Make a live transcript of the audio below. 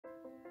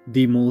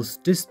The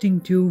most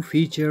distinctive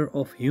feature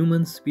of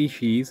human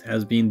species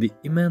has been the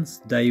immense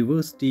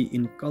diversity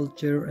in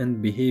culture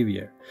and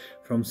behavior.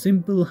 From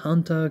simple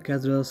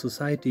hunter-gatherer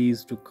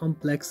societies to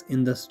complex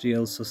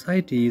industrial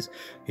societies,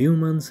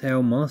 humans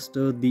have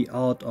mastered the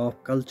art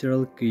of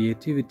cultural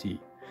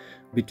creativity.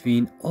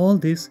 Between all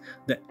this,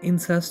 the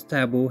incest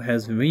taboo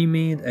has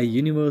remained a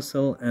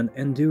universal and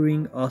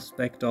enduring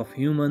aspect of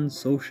human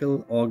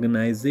social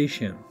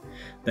organization.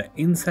 The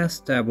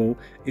incest taboo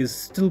is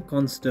still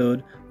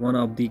considered one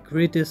of the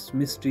greatest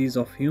mysteries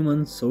of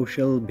human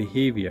social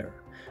behavior.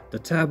 The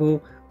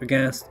taboo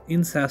against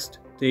incest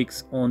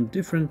takes on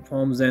different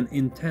forms and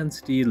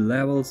intensity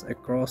levels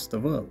across the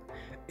world.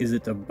 Is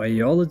it a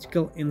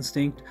biological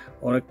instinct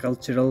or a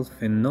cultural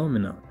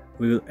phenomenon?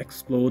 We will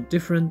explore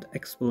different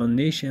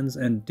explanations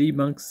and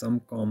debunk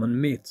some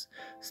common myths.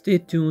 Stay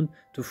tuned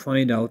to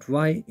find out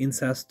why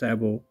incest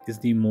taboo is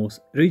the most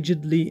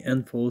rigidly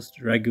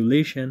enforced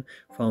regulation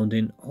found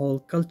in all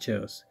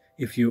cultures.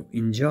 If you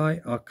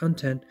enjoy our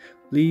content,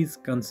 please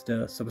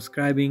consider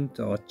subscribing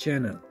to our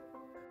channel.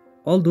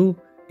 Although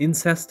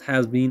incest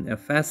has been a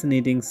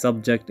fascinating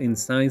subject in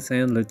science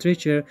and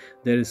literature,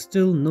 there is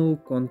still no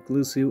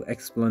conclusive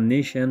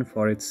explanation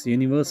for its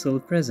universal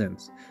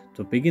presence.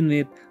 To begin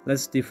with,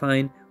 let's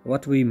define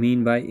what we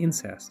mean by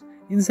incest.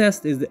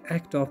 Incest is the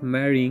act of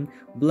marrying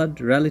blood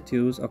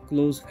relatives or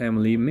close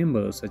family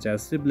members such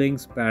as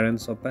siblings,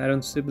 parents, or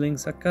parents'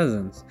 siblings or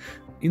cousins.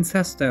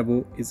 Incest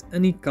taboo is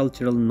any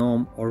cultural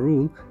norm or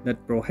rule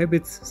that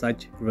prohibits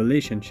such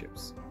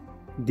relationships.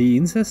 The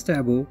incest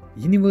taboo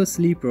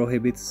universally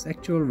prohibits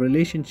sexual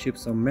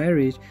relationships or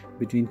marriage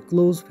between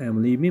close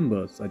family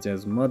members such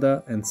as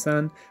mother and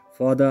son,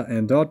 father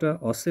and daughter,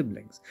 or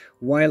siblings.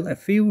 While a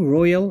few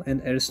royal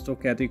and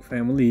aristocratic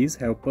families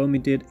have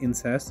permitted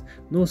incest,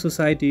 no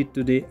society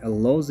today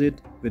allows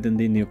it within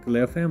the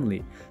nuclear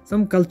family.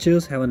 Some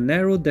cultures have a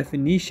narrow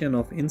definition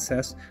of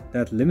incest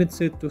that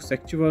limits it to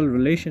sexual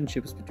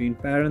relationships between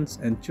parents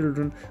and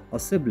children or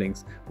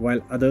siblings, while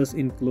others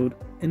include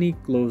any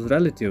close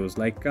relatives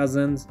like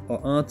cousins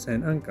or aunts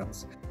and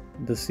uncles.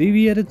 The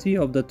severity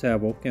of the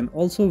taboo can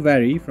also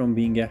vary from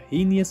being a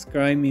heinous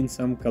crime in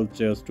some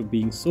cultures to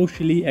being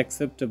socially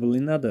acceptable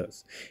in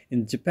others.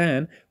 In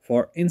Japan,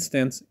 for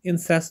instance,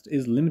 incest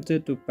is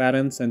limited to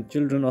parents and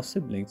children or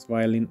siblings,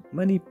 while in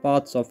many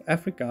parts of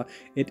Africa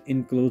it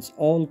includes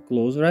all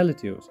close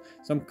relatives.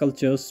 Some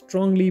cultures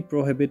strongly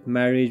prohibit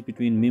marriage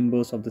between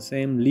members of the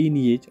same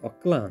lineage or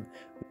clan.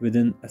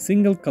 Within a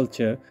single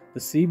culture, the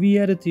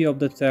severity of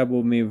the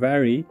taboo may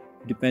vary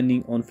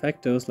depending on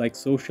factors like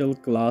social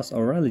class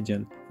or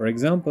religion. For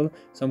example,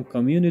 some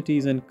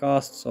communities and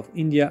castes of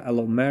India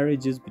allow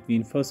marriages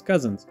between first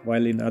cousins,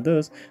 while in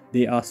others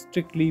they are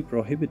strictly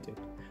prohibited.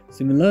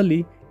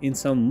 Similarly, in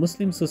some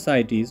Muslim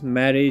societies,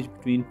 marriage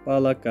between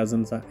Pala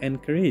cousins are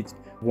encouraged,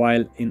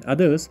 while in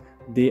others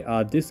they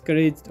are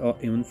discouraged or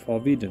even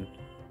forbidden.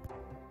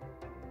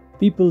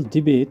 People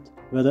debate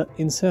whether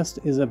incest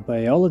is a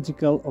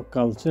biological or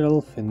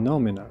cultural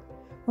phenomenon.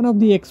 One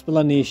of the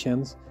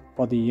explanations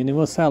for the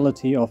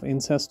universality of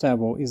incest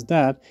taboo is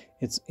that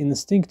it's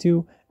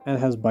instinctive and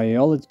has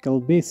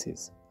biological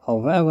basis.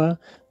 However,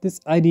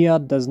 this idea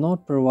does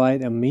not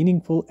provide a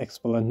meaningful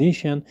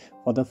explanation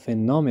for the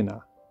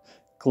phenomena.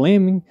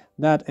 Claiming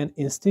that an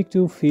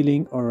instinctive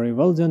feeling or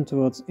revulsion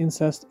towards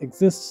incest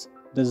exists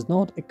does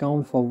not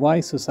account for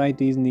why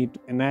societies need to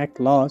enact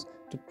laws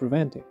to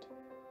prevent it.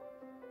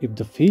 If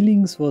the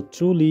feelings were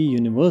truly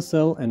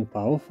universal and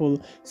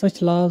powerful,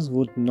 such laws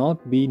would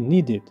not be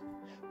needed.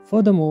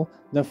 Furthermore,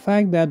 the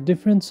fact that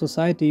different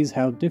societies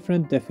have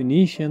different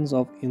definitions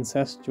of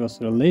incestuous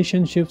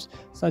relationships,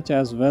 such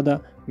as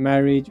whether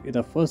marriage with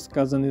a first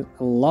cousin is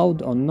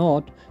allowed or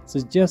not,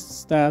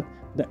 suggests that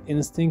the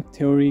instinct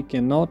theory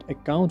cannot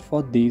account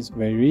for these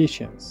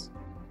variations.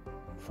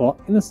 For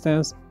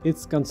instance,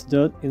 it's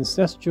considered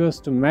incestuous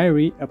to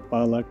marry a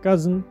parlor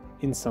cousin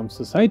in some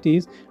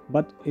societies,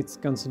 but it's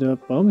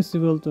considered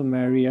permissible to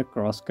marry a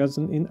cross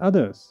cousin in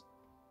others.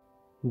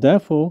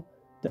 Therefore,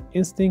 the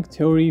instinct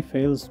theory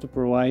fails to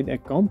provide a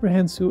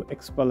comprehensive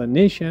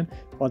explanation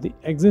for the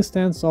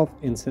existence of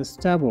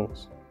incest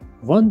taboos.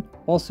 One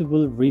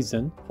possible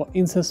reason for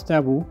incest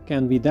taboo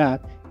can be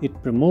that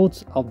it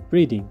promotes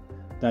outbreeding.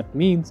 That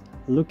means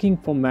looking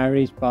for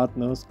marriage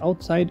partners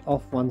outside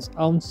of one's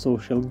own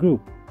social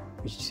group,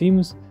 which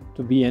seems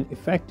to be an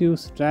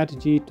effective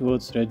strategy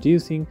towards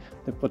reducing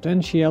the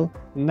potential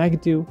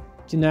negative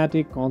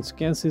genetic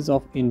consequences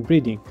of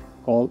inbreeding,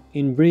 called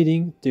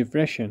inbreeding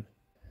depression.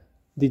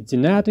 The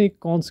genetic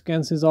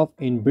consequences of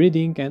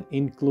inbreeding can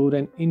include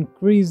an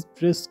increased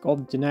risk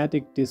of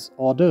genetic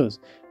disorders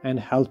and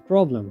health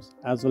problems,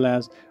 as well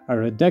as a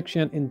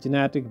reduction in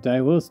genetic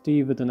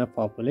diversity within a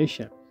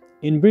population.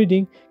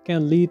 Inbreeding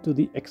can lead to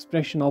the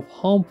expression of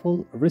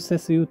harmful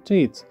recessive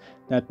traits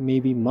that may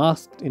be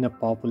masked in a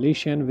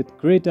population with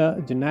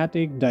greater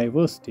genetic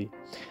diversity.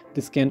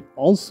 This can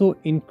also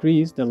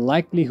increase the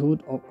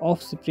likelihood of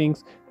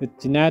offsprings with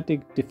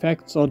genetic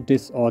defects or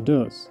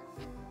disorders.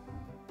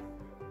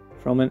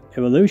 From an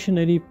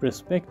evolutionary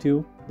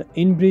perspective, The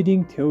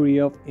inbreeding theory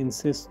of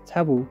incest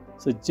taboo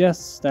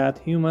suggests that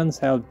humans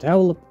have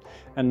developed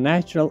a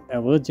natural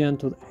aversion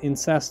to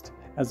incest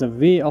as a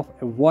way of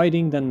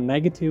avoiding the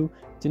negative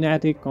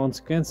genetic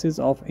consequences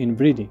of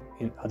inbreeding.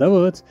 In other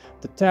words,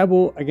 the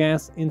taboo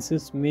against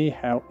incest may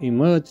have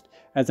emerged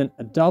as an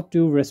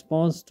adaptive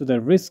response to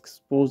the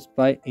risks posed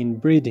by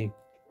inbreeding.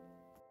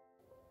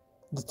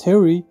 The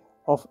theory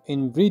of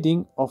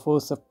inbreeding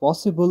offers a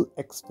possible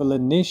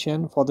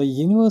explanation for the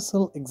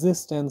universal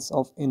existence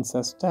of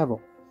incest taboo,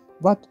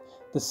 but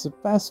the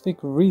specific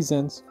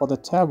reasons for the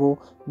taboo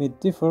may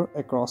differ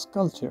across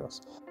cultures,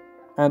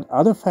 and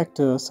other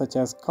factors such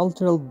as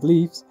cultural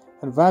beliefs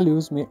and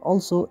values may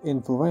also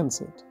influence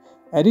it.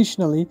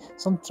 Additionally,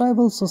 some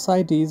tribal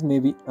societies may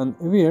be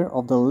unaware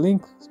of the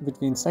link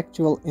between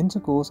sexual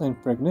intercourse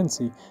and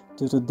pregnancy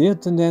due to their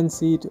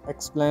tendency to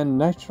explain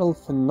natural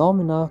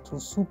phenomena through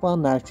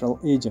supernatural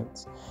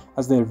agents,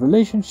 as their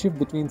relationship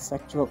between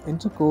sexual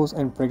intercourse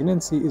and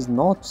pregnancy is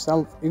not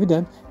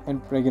self-evident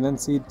and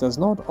pregnancy does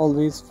not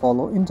always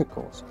follow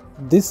intercourse.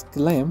 This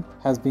claim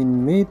has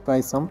been made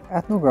by some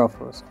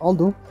ethnographers,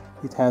 although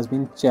it has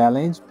been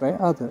challenged by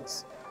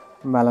others.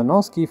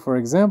 Malinowski, for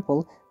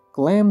example,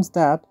 claims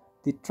that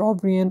the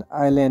Trobriand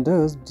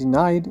islanders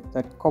denied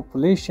that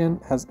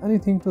copulation has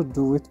anything to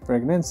do with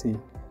pregnancy,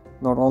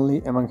 not only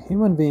among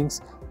human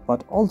beings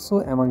but also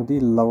among the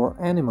lower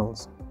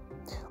animals.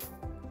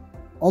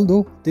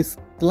 Although this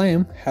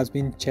claim has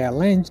been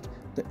challenged,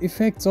 the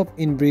effects of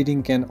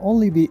inbreeding can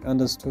only be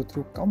understood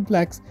through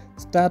complex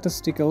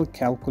statistical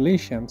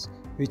calculations,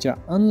 which are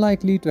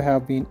unlikely to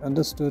have been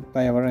understood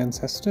by our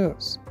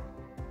ancestors.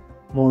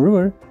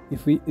 Moreover,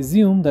 if we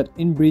assume that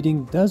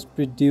inbreeding does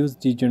produce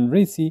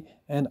degeneracy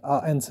and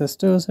our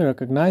ancestors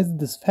recognized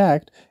this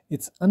fact,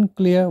 it's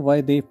unclear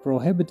why they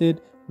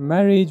prohibited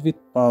marriage with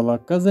parlor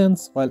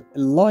cousins while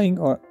allowing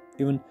or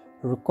even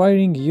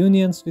requiring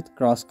unions with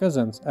cross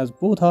cousins, as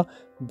both are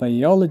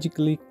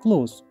biologically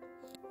close.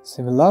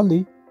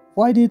 Similarly,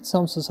 why did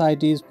some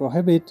societies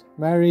prohibit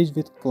marriage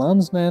with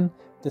clansmen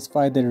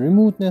despite the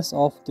remoteness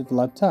of the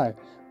blood tie,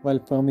 while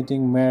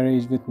permitting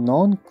marriage with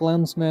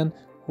non-clansmen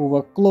who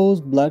were close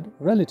blood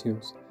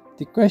relatives?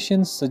 The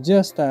question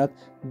suggests that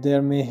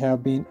there may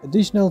have been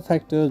additional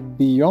factors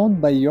beyond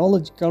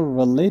biological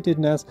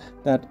relatedness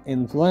that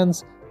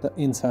influence the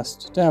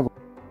incest taboo.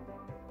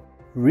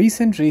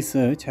 Recent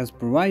research has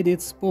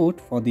provided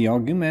support for the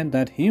argument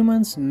that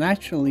humans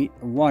naturally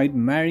avoid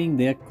marrying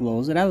their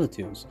close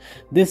relatives.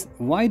 This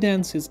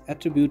avoidance is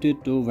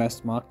attributed to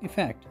Westmark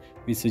effect,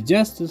 which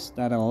suggests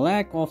that a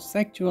lack of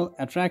sexual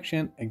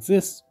attraction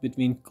exists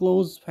between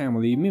close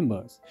family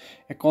members.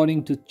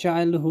 According to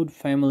childhood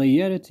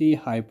familiarity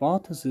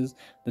hypothesis,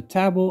 the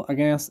taboo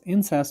against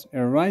incest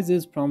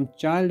arises from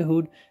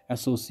childhood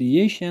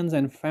associations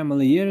and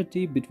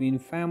familiarity between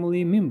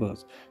family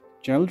members.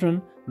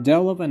 Children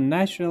develop a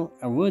natural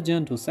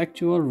aversion to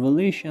sexual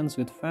relations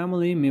with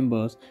family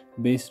members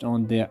based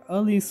on their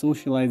early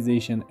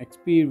socialization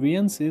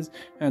experiences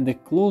and the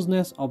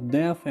closeness of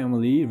their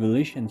family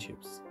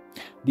relationships.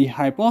 The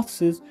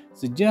hypothesis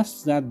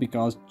suggests that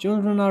because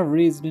children are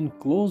raised in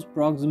close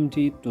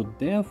proximity to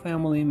their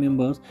family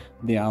members,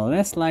 they are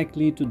less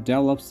likely to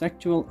develop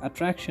sexual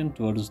attraction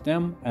towards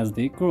them as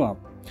they grow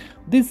up.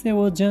 This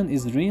aversion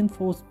is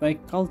reinforced by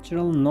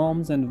cultural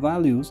norms and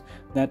values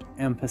that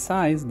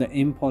emphasize the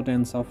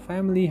importance of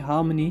family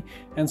harmony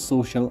and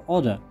social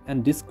order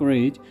and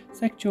discourage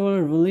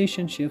sexual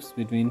relationships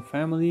between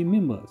family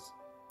members.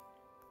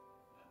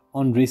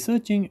 On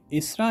researching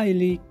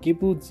Israeli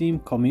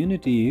kibbutzim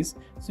communities,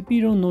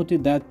 Shapiro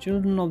noted that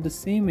children of the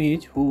same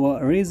age who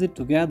were raised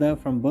together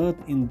from birth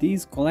in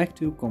these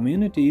collective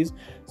communities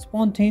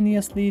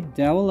spontaneously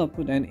developed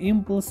an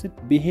implicit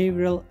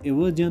behavioral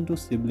aversion to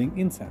sibling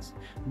incest.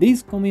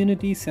 These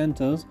community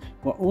centers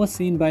were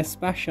overseen by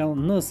special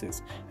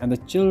nurses, and the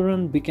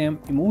children became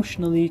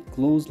emotionally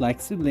close like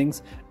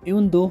siblings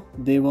even though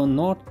they were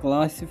not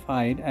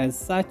classified as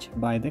such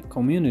by the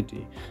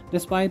community.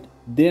 Despite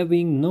there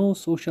being no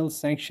social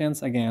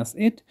sanctions against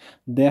it,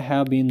 there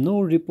have been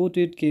no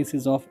reported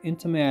cases of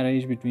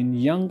intermarriage between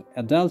young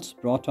adults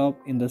brought up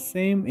in the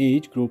same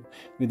age group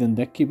within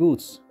the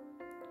kibbutz.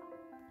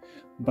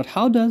 But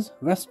how does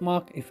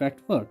Westmark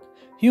effect work?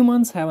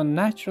 Humans have a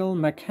natural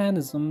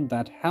mechanism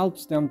that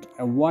helps them to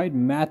avoid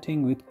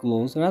mating with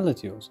close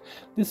relatives.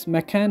 This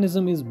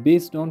mechanism is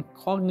based on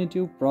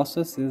cognitive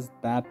processes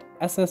that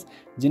assess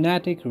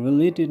genetic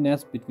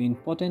relatedness between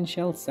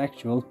potential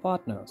sexual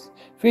partners.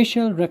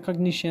 Facial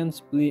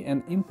recognitions play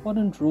an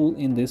important role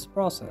in this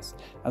process,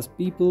 as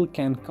people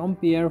can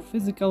compare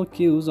physical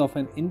cues of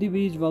an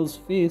individual's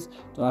face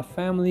to a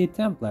family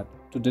template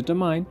to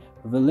determine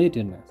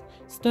relatedness.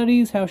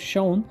 Studies have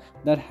shown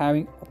that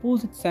having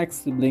opposite-sex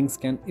siblings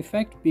can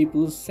affect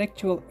people's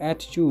sexual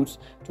attitudes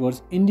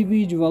towards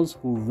individuals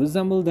who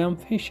resemble them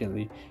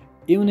facially,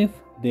 even if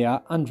they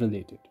are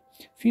unrelated.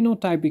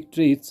 Phenotypic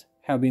traits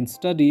have been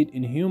studied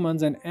in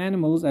humans and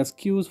animals as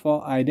cues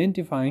for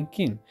identifying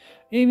kin.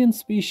 Avian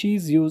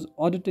species use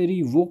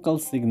auditory vocal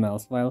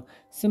signals, while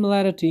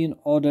similarity in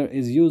odor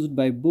is used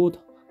by both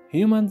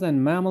humans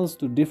and mammals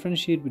to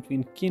differentiate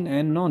between kin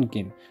and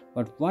non-kin.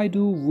 But why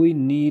do we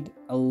need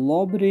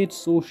elaborate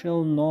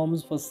social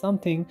norms for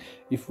something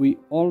if we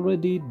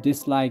already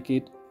dislike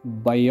it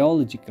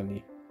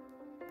biologically?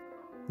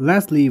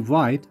 Leslie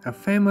White, a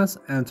famous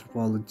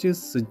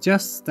anthropologist,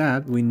 suggests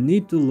that we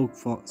need to look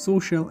for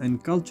social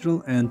and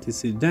cultural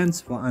antecedents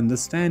for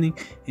understanding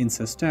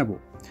incest taboo.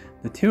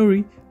 The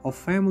theory of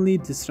family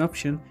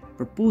disruption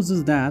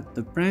proposes that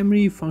the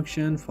primary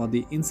function for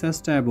the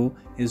incest taboo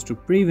is to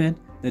prevent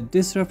the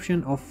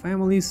disruption of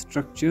family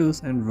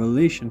structures and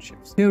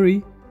relationships. The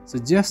theory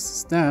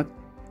suggests that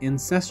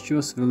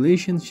incestuous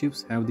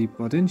relationships have the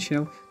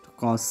potential to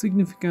cause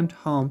significant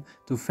harm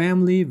to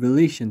family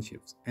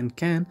relationships and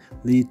can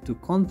lead to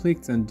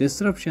conflicts and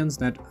disruptions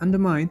that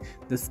undermine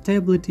the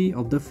stability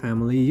of the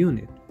family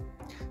unit.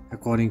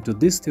 According to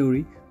this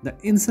theory, the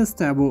incest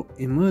taboo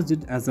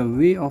emerged as a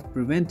way of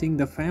preventing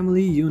the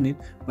family unit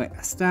by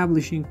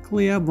establishing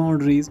clear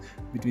boundaries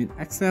between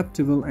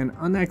acceptable and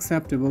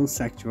unacceptable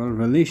sexual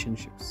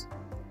relationships.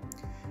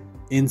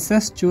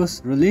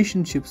 Incestuous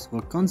relationships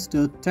were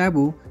considered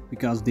taboo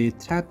because they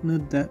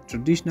threatened the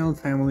traditional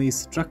family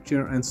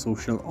structure and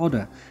social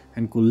order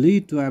and could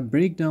lead to a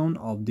breakdown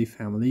of the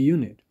family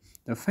unit.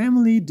 The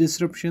family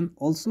disruption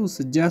also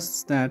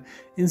suggests that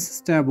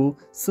incest taboo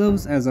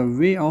serves as a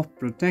way of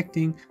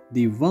protecting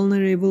the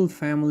vulnerable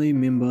family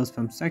members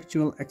from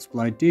sexual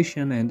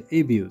exploitation and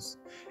abuse.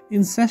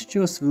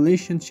 Incestuous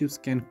relationships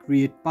can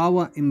create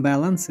power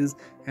imbalances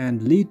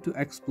and lead to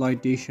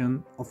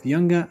exploitation of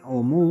younger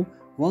or more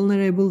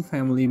vulnerable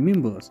family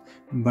members.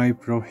 By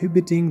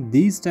prohibiting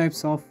these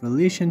types of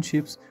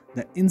relationships,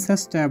 the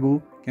incest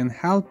taboo can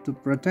help to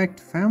protect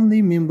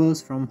family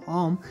members from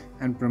harm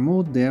and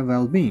promote their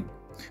well-being.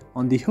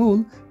 On the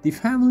whole, the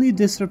family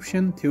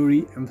disruption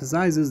theory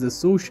emphasizes the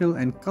social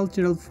and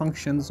cultural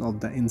functions of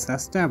the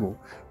incest taboo,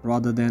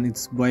 rather than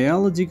its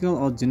biological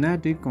or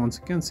genetic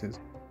consequences.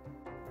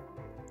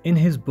 In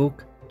his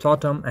book,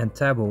 Totem and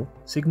Taboo,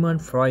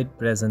 Sigmund Freud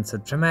presents a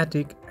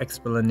dramatic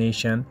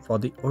explanation for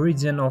the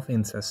origin of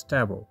incest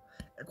taboo.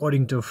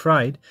 According to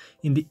Freud,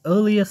 in the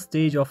earliest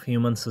stage of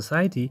human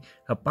society,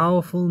 a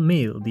powerful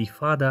male, the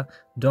father,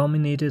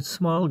 dominated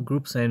small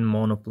groups and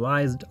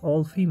monopolized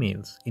all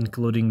females,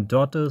 including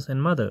daughters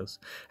and mothers.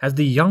 As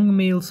the young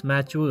males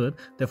matured,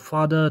 the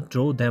father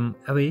drove them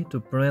away to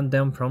prevent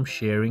them from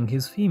sharing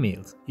his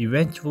females.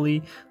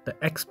 Eventually, the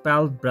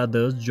expelled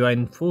brothers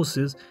joined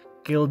forces,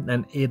 killed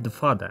and ate the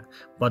father,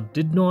 but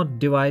did not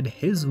divide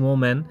his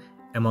women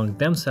among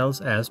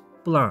themselves as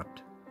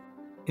planned.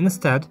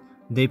 Instead,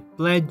 they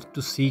pledged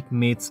to seek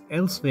mates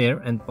elsewhere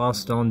and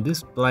passed on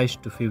this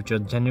pledge to future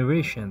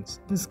generations.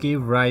 This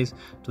gave rise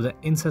to the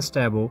incest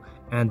taboo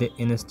and the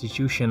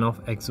institution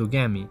of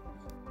exogamy.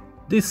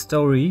 This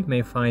story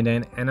may find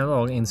an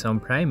analog in some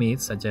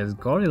primates such as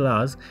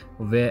gorillas,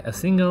 where a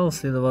single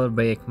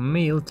silverback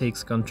male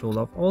takes control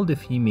of all the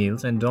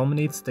females and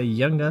dominates the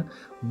younger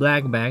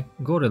blackback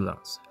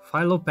gorillas.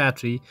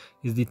 Philopatry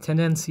is the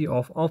tendency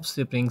of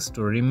offsprings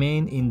to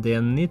remain in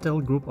their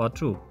natal group or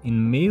troop.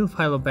 In male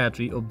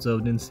philopatry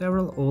observed in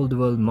several Old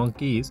World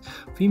monkeys,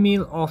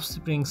 female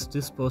offsprings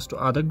disperse to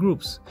other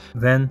groups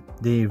when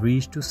they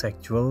reach to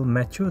sexual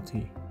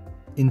maturity.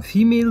 In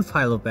female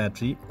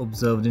philopatry,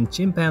 observed in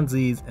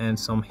chimpanzees and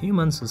some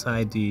human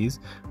societies,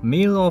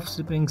 male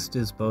offsprings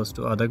disperse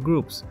to other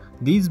groups.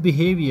 These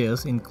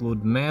behaviors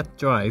include mate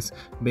choice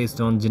based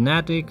on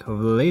genetic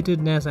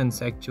relatedness and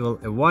sexual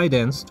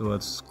avoidance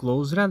towards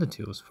close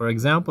relatives. For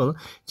example,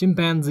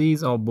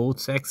 chimpanzees of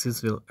both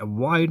sexes will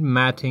avoid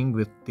mating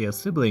with their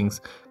siblings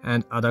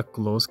and other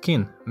close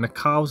kin.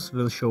 Macaques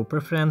will show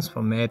preference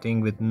for mating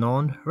with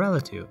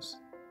non-relatives.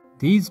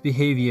 These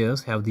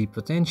behaviors have the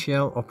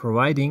potential of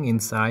providing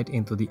insight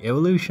into the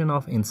evolution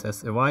of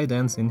incest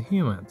avoidance in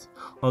humans,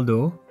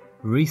 although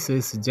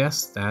research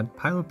suggests that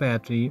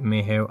philopatry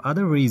may have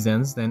other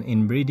reasons than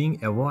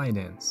inbreeding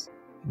avoidance.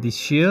 The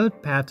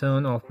shared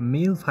pattern of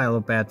male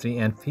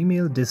philopatry and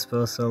female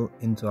dispersal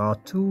into our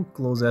two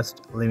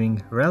closest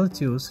living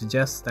relatives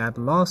suggests that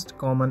lost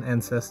common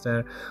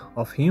ancestor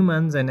of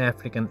humans and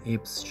African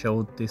apes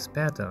showed this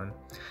pattern.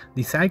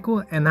 The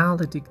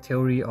psychoanalytic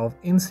theory of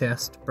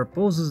incest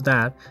proposes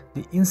that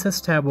the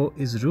incest taboo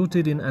is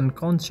rooted in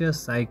unconscious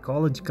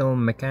psychological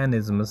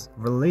mechanisms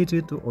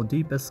related to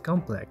Oedipus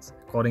complex.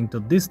 According to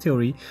this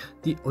theory,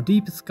 the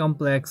Oedipus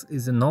complex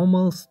is a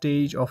normal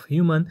stage of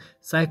human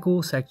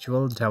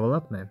psychosexual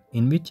development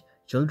in which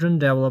children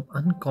develop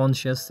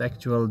unconscious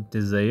sexual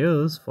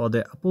desires for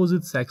their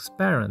opposite sex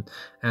parent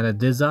and a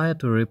desire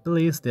to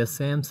replace their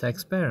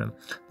same-sex parent.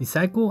 The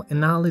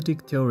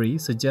psychoanalytic theory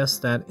suggests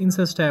that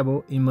incest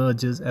taboo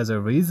emerges as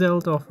a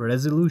result of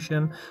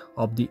resolution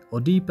of the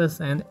Oedipus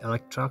and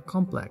Electra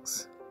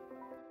complex.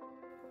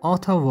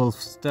 Arthur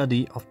Wolf's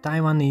study of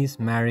Taiwanese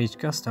marriage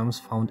customs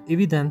found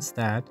evidence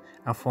that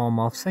a form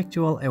of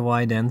sexual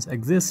avoidance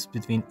exists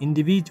between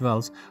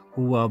individuals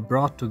who were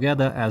brought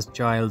together as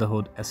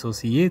childhood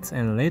associates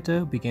and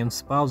later became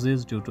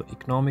spouses due to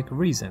economic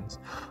reasons.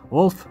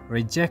 Wolf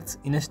rejects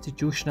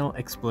institutional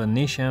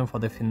explanation for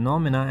the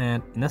phenomena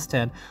and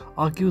instead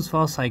argues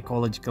for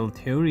psychological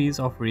theories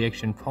of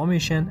reaction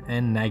formation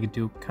and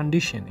negative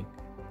conditioning.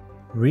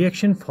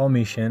 Reaction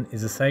formation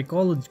is a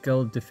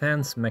psychological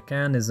defense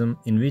mechanism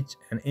in which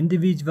an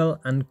individual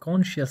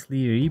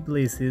unconsciously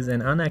replaces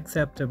an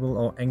unacceptable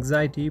or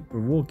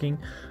anxiety-provoking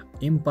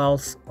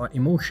impulse or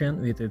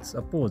emotion with its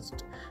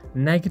opposite.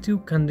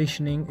 Negative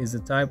conditioning is a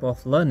type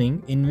of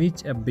learning in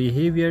which a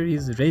behavior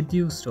is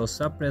reduced or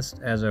suppressed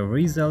as a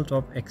result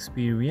of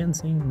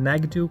experiencing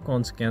negative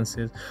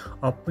consequences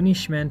or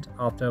punishment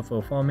after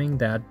performing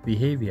that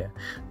behavior.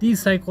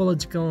 These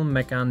psychological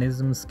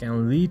mechanisms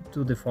can lead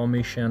to the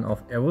formation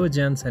of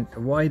aversions and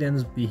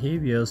avoidance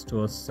behaviors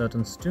towards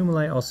certain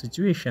stimuli or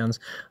situations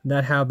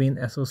that have been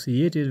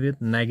associated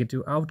with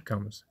negative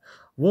outcomes.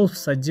 Wolf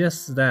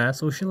suggests that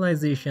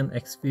socialization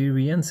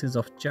experiences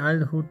of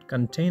childhood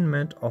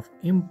containment of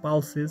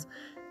impulses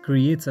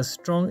creates a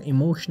strong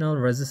emotional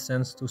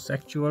resistance to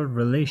sexual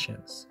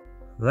relations.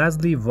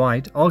 Leslie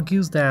White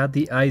argues that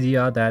the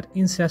idea that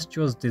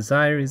incestuous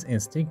desire is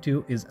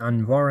instinctive is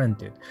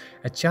unwarranted.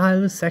 A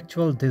child's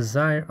sexual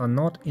desires are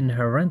not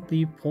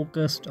inherently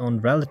focused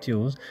on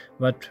relatives,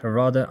 but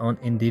rather on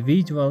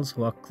individuals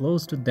who are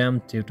close to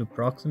them due to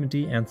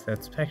proximity and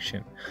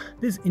satisfaction.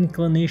 This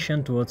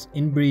inclination towards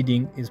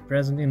inbreeding is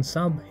present in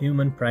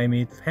subhuman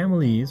primate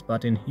families,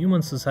 but in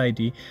human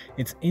society,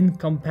 it's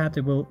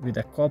incompatible with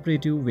a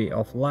cooperative way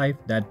of life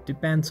that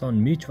depends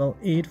on mutual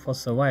aid for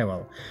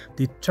survival.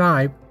 The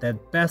tribe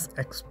that best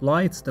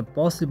exploits the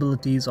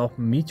possibilities of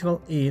mutual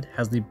aid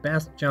has the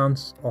best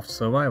chance of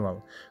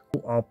survival.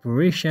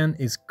 Cooperation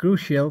is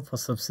crucial for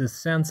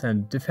subsistence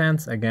and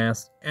defense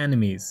against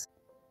enemies.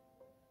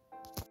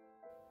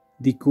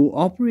 The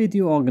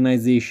cooperative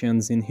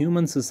organizations in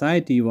human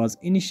society was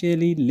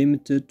initially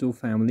limited to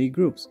family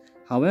groups.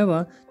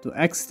 However, to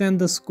extend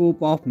the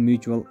scope of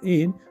mutual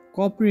aid,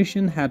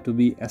 cooperation had to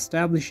be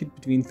established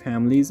between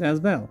families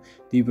as well.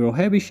 The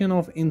prohibition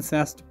of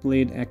incest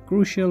played a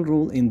crucial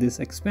role in this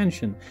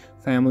expansion.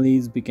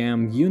 Families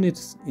became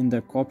units in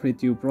the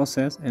cooperative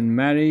process, and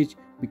marriage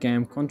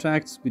became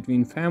contracts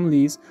between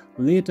families,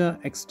 later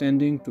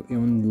extending to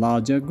even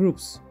larger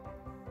groups.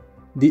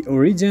 The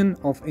origin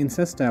of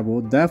incest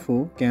taboo,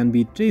 therefore, can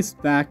be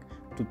traced back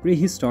to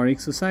prehistoric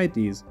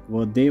societies,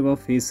 where they were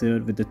faced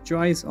with the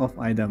choice of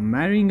either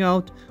marrying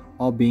out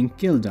or being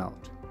killed out.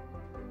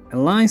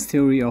 Alliance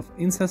theory of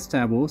incest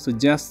taboo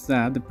suggests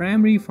that the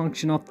primary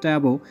function of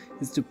taboo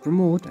is to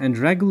promote and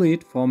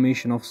regulate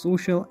formation of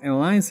social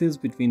alliances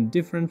between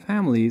different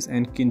families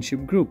and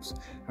kinship groups.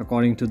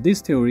 According to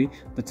this theory,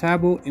 the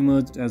taboo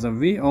emerged as a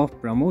way of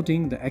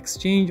promoting the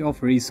exchange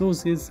of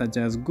resources such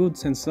as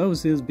goods and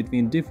services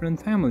between different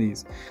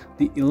families.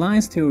 The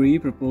alliance theory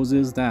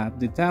proposes that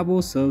the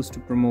taboo serves to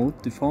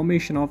promote the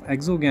formation of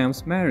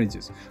exogamous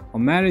marriages, or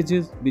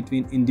marriages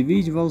between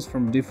individuals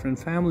from different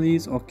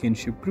families or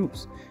kinship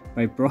groups.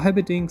 By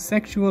prohibiting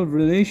sexual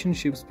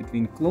relationships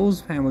between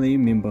close family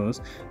members,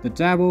 the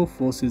taboo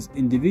forces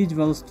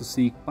individuals to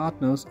seek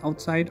partners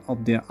outside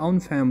of their own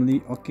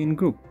family or kin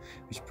group,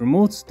 which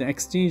promotes the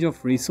exchange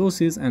of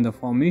resources and the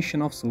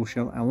formation of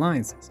social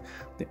alliances.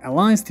 The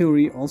alliance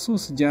theory also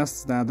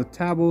suggests that the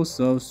taboo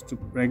serves to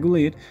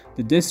regulate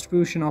the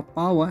distribution of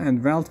power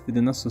and wealth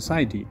within a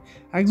society.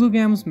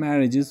 Exogamous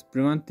marriages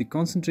prevent the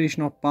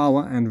concentration of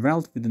power and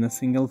wealth within a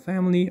single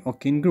family or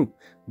kin group,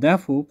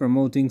 therefore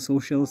promoting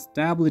social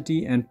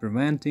stability and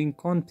preventing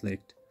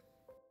conflict.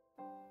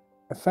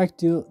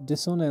 Affective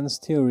dissonance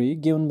theory,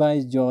 given by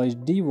George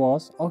D.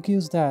 Voss,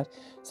 argues that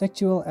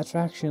sexual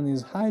attraction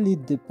is highly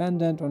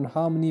dependent on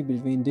harmony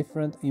between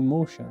different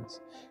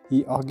emotions.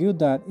 He argued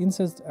that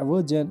incest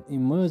aversion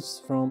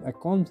emerges from a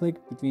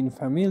conflict between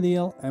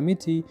familial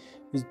amity,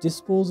 which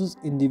disposes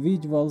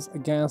individuals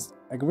against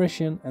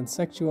aggression, and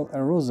sexual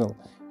arousal,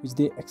 which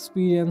they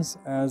experience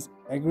as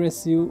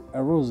aggressive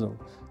arousal.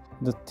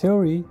 The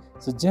theory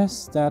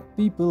suggests that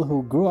people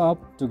who grow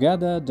up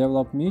together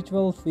develop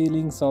mutual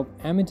feelings of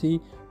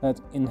amity that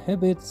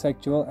inhibit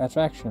sexual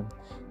attraction.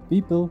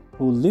 People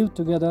who live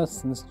together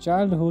since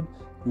childhood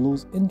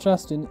lose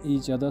interest in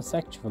each other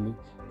sexually.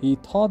 He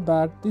thought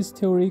that this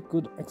theory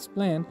could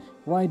explain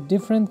why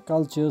different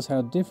cultures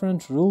have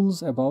different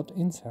rules about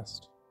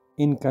incest.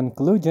 In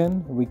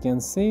conclusion, we can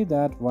say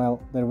that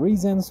while the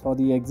reasons for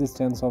the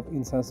existence of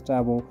incest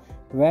taboo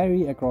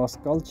vary across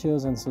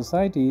cultures and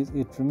societies,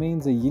 it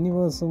remains a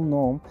universal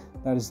norm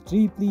that is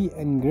deeply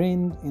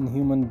ingrained in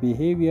human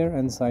behavior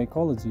and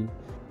psychology.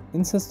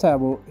 Incest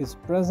taboo is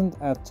present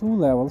at two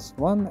levels,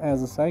 one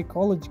as a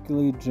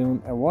psychologically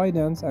driven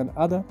avoidance and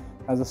other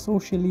as a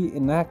socially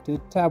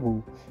enacted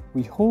taboo.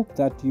 We hope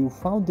that you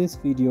found this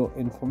video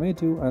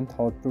informative and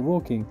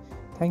thought-provoking.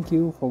 Thank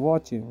you for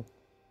watching.